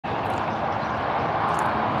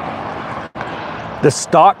The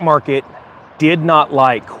stock market did not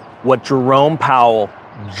like what Jerome Powell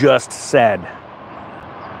just said.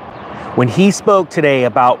 When he spoke today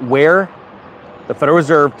about where the Federal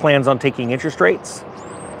Reserve plans on taking interest rates,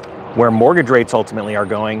 where mortgage rates ultimately are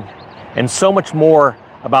going, and so much more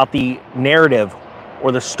about the narrative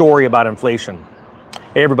or the story about inflation.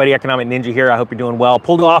 Hey everybody, Economic Ninja here. I hope you're doing well.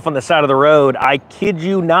 Pulled off on the side of the road, I kid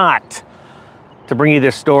you not, to bring you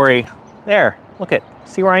this story. There, look at,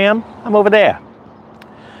 see where I am? I'm over there.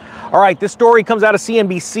 All right, this story comes out of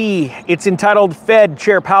CNBC. It's entitled, Fed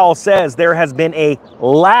Chair Powell says there has been a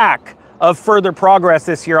lack of further progress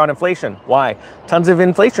this year on inflation. Why? Tons of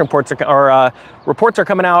inflation reports are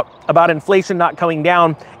coming out about inflation not coming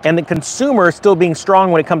down and the consumer still being strong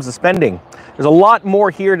when it comes to spending. There's a lot more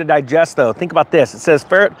here to digest though. Think about this. It says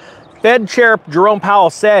Fed Chair Jerome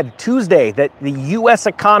Powell said Tuesday that the U.S.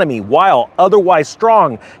 economy, while otherwise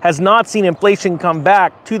strong, has not seen inflation come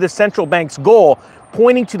back to the central bank's goal,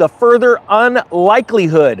 pointing to the further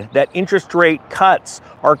unlikelihood that interest rate cuts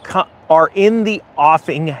are in the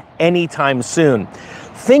offing anytime soon.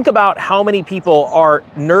 Think about how many people are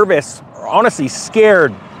nervous, or honestly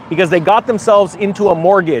scared, because they got themselves into a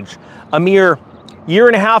mortgage a mere year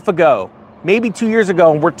and a half ago, maybe 2 years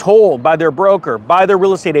ago, and were told by their broker, by their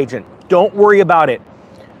real estate agent, don't worry about it.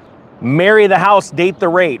 Marry the house, date the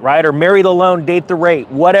rate, right? Or marry the loan, date the rate,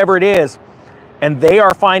 whatever it is. And they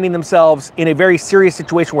are finding themselves in a very serious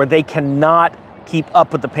situation where they cannot keep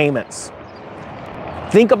up with the payments.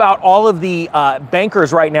 Think about all of the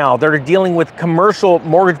bankers right now that are dealing with commercial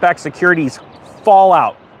mortgage-backed securities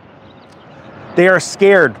fallout. They are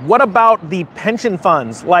scared. What about the pension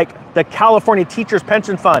funds, like the California Teachers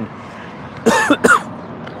Pension Fund,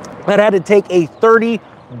 that had to take a $30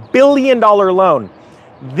 billion loan?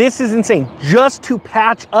 This is insane, just to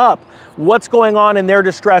patch up what's going on in their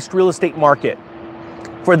distressed real estate market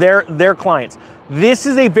for their clients. This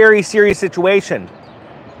is a very serious situation.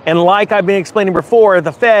 And like I've been explaining before,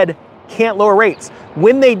 the Fed can't lower rates.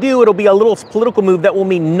 When they do, it'll be a little political move that will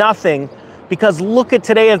mean nothing, because look at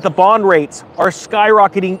today as the bond rates are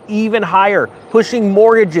skyrocketing even higher, pushing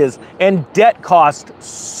mortgages and debt costs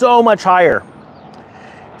so much higher.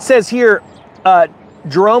 It says here,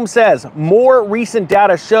 Jerome says, more recent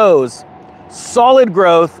data shows solid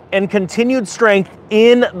growth and continued strength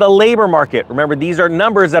in the labor market. Remember, these are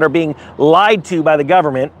numbers that are being lied to by the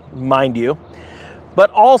government, mind you, but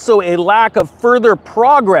also a lack of further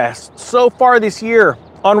progress so far this year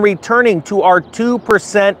on returning to our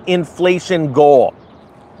 2% inflation goal.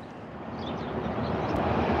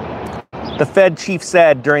 The Fed chief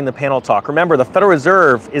said during the panel talk, remember, the Federal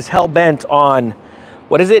Reserve is hell-bent on,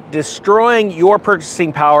 destroying your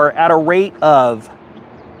purchasing power at a rate of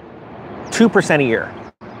 2% a year.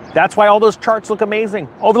 That's why all those charts look amazing.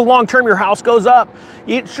 Over the long term, your house goes up.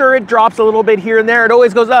 It drops a little bit here and there. It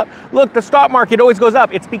always goes up. Look, the stock market always goes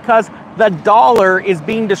up. It's because the dollar is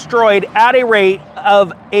being destroyed at a rate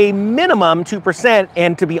of a minimum 2%.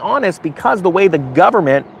 And to be honest, because the way the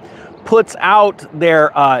government puts out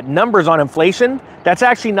their numbers on inflation, that's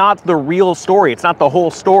actually not the real story. It's not the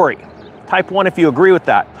whole story. Type 1 if you agree with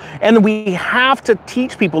that. And we have to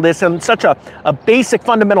teach people this on such a basic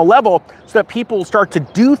fundamental level so that people start to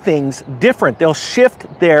do things different. They'll shift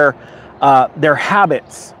their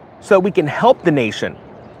habits so that we can help the nation.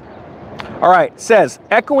 All right, it says,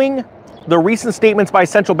 echoing the recent statements by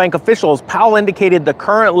central bank officials, Powell indicated the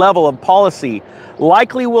current level of policy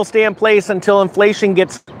likely will stay in place until inflation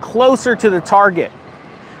gets closer to the target.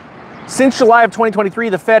 Since July of 2023,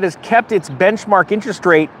 the Fed has kept its benchmark interest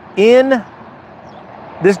rate in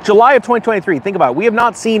this July of 2023. Think about it. We have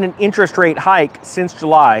not seen an interest rate hike since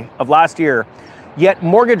July of last year, yet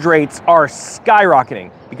mortgage rates are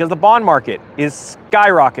skyrocketing because the bond market is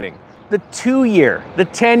skyrocketing. The 2-year, the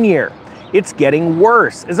 10-year, it's getting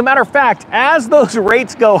worse. As a matter of fact, as those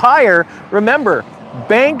rates go higher, remember,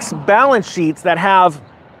 banks' balance sheets that have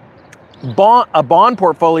a bond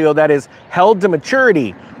portfolio that is held to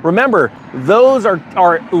maturity, remember, those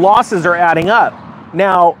losses are adding up.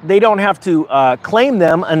 Now, they don't have to claim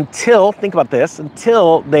them until, think about this,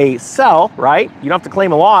 until they sell, right? You don't have to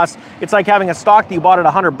claim a loss. It's like having a stock that you bought at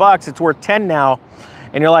 $100, it's worth 10 now.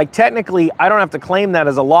 And you're like, technically, I don't have to claim that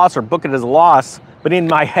as a loss or book it as a loss, but in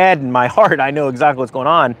my head and my heart, I know exactly what's going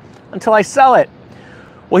on until I sell it.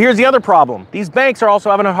 Well, here's the other problem. These banks are also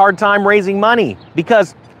having a hard time raising money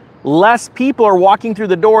because less people are walking through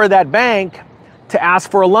the door of that bank to ask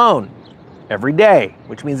for a loan every day,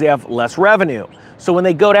 which means they have less revenue. So when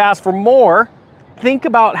they go to ask for more, think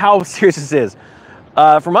about how serious this is.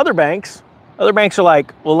 From other banks are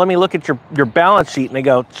like, well, let me look at your balance sheet. And they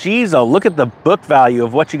go, geez, oh, look at the book value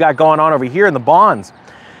of what you got going on over here in the bonds.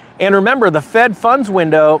 And remember, the Fed funds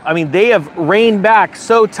window, I mean, they have reined back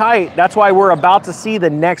so tight. That's why we're about to see the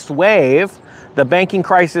next wave, the banking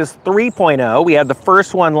crisis 3.0. We had the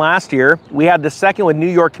first one last year. We had the second with New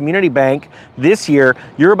York Community Bank this year.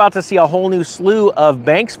 You're about to see a whole new slew of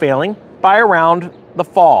banks failing by around the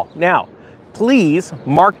fall. Now, please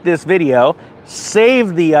mark this video,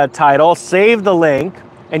 save the title, save the link,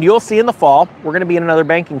 and you'll see in the fall, we're gonna be in another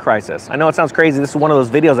banking crisis. I know it sounds crazy. This is one of those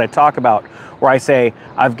videos I talk about where I say,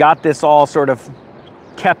 I've got this all sort of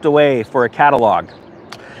kept away for a catalog.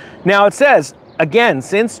 Now it says, again,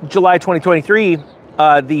 since July 2023,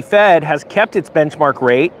 the Fed has kept its benchmark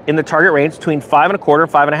rate in the target range between 5.25%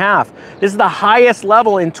 and 5.5%. This is the highest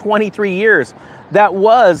level in 23 years. That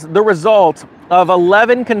was the result of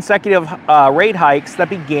 11 consecutive rate hikes that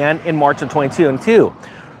began in March of 22.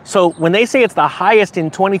 So when they say it's the highest in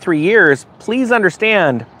 23 years, please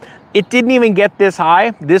understand, it didn't even get this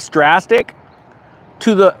high, this drastic,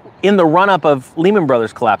 in the run-up of Lehman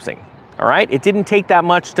Brothers collapsing, all right? It didn't take that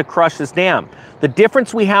much to crush this dam. The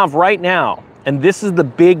difference we have right now, and this is the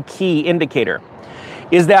big key indicator,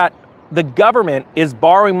 is that the government is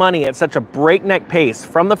borrowing money at such a breakneck pace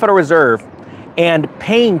from the Federal Reserve and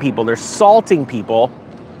paying people, they're salting people.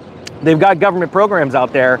 They've got government programs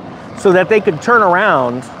out there so that they could turn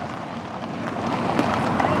around.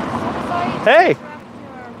 Hey,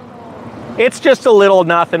 it's just a little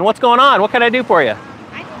nothing. What's going on? What can I do for you?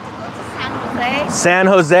 I need to go to San Jose. San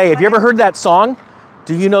Jose. Have you ever heard that song?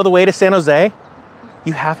 Do you know the way to San Jose?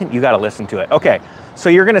 You haven't? You got to listen to it. Okay, so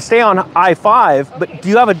you're going to stay on I-5, but do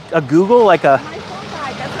you have a Google, like a... My phone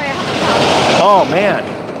died. That's why I have to Oh,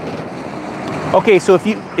 man. Okay, so if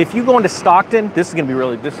you go into Stockton, this is going to be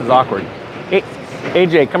really, this is awkward. Hey,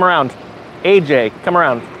 AJ, come around. AJ, come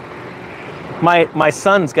around. My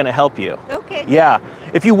son's gonna help you. Okay. Yeah.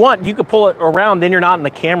 If you want, you could pull it around, then you're not in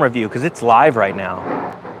the camera view because it's live right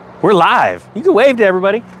now. We're live. You can wave to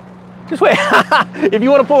everybody. Just wait. If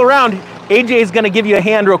you want to pull around, AJ is gonna give you a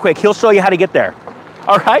hand real quick. He'll show you how to get there.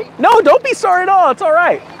 All right? No, don't be sorry at all. It's all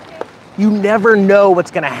right. You never know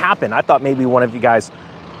what's gonna happen. I thought maybe one of you guys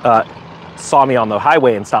saw me on the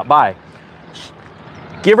highway and stopped by.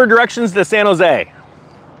 Give her directions to San Jose.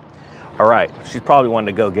 All right, she's probably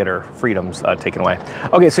wanting to go get her freedoms taken away.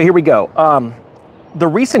 Okay, so here we go. The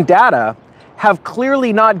recent data have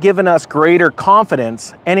clearly not given us greater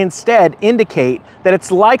confidence and instead indicate that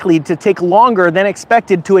it's likely to take longer than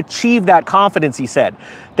expected to achieve that confidence, he said.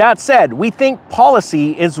 That said, we think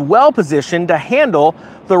policy is well positioned to handle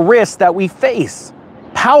the risks that we face.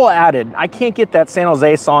 Powell added, I can't get that San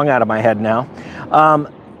Jose song out of my head now,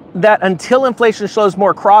 that until inflation shows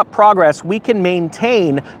more progress, we can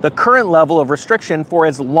maintain the current level of restriction for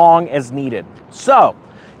as long as needed. So,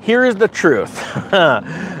 here is the truth.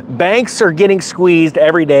 Banks are getting squeezed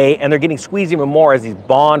every day, and they're getting squeezed even more as these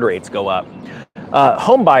bond rates go up.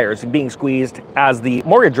 Home buyers are being squeezed as the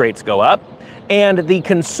mortgage rates go up, and the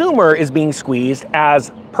consumer is being squeezed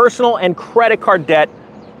as personal and credit card debt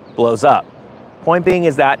blows up. Point being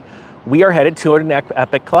is that we are headed to an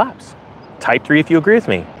epic collapse. Type 3 if you agree with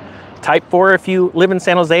me. Type 4 if you live in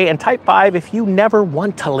San Jose, and type 5 if you never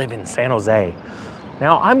want to live in San Jose.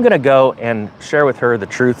 Now I'm gonna go and share with her the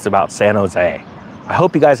truths about San Jose. I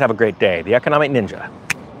hope you guys have a great day. The Economic Ninja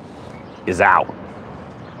is out.